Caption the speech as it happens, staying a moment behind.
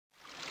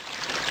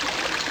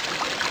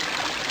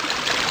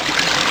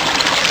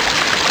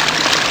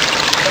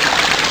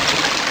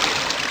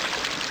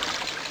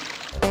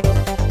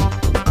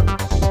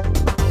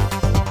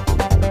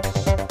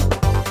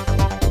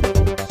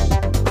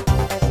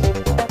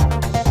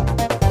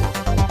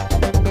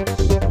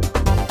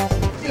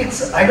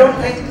I don't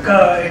think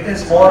it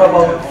is more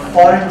about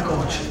foreign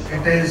coach.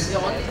 It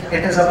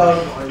is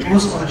about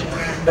who's coaching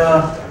and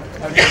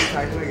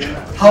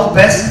how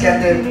best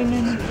can they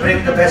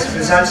bring the best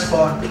results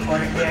for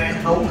India and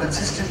how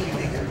consistently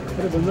they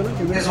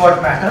can. Is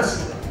what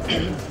matters.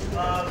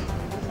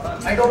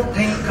 I don't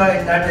think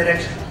in that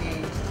direction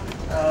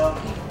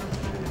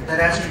there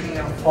has to be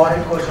a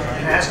foreign coach or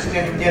there has to be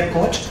an Indian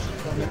coach.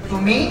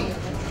 To me,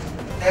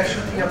 there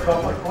should be a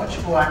proper coach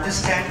who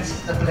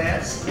understands the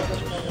players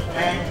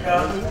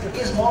and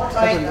is more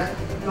like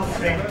your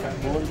friend.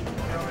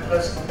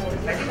 Because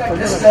I think at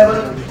this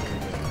level,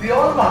 we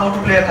all know how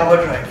to play a cover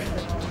drive.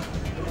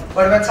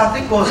 But when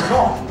something goes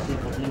wrong,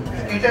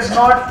 it is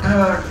not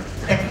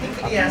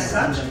technically as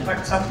such,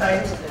 but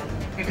sometimes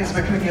it is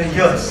between your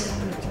ears.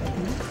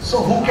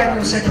 So who can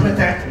you sit with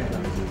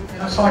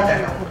and sort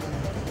that out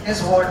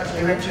is what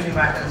eventually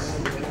matters.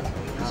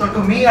 So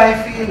to me, I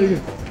feel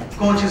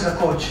coach is a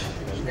coach.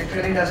 It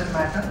really doesn't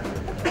matter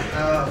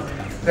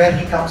where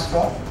he comes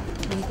from.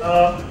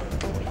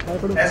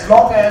 As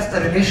long as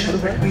the relation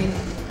between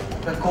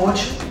the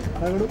coach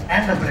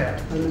and the player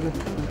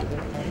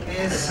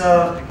is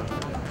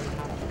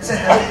a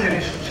healthy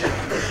relationship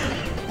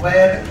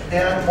where they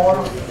are more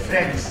of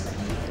friends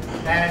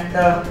and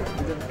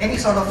any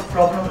sort of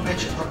problem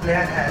which a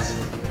player has,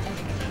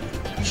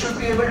 he should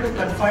be able to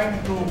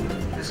confide to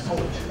his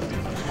coach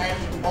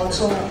and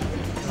also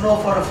know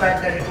for a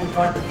fact that it would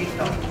not leak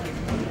out.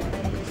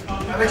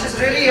 Which is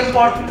really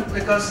important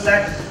because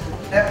that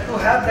to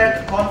have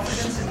that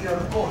confidence in your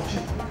coach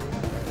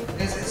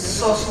is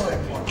so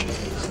important.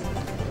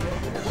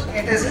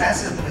 It is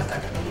as simple as that.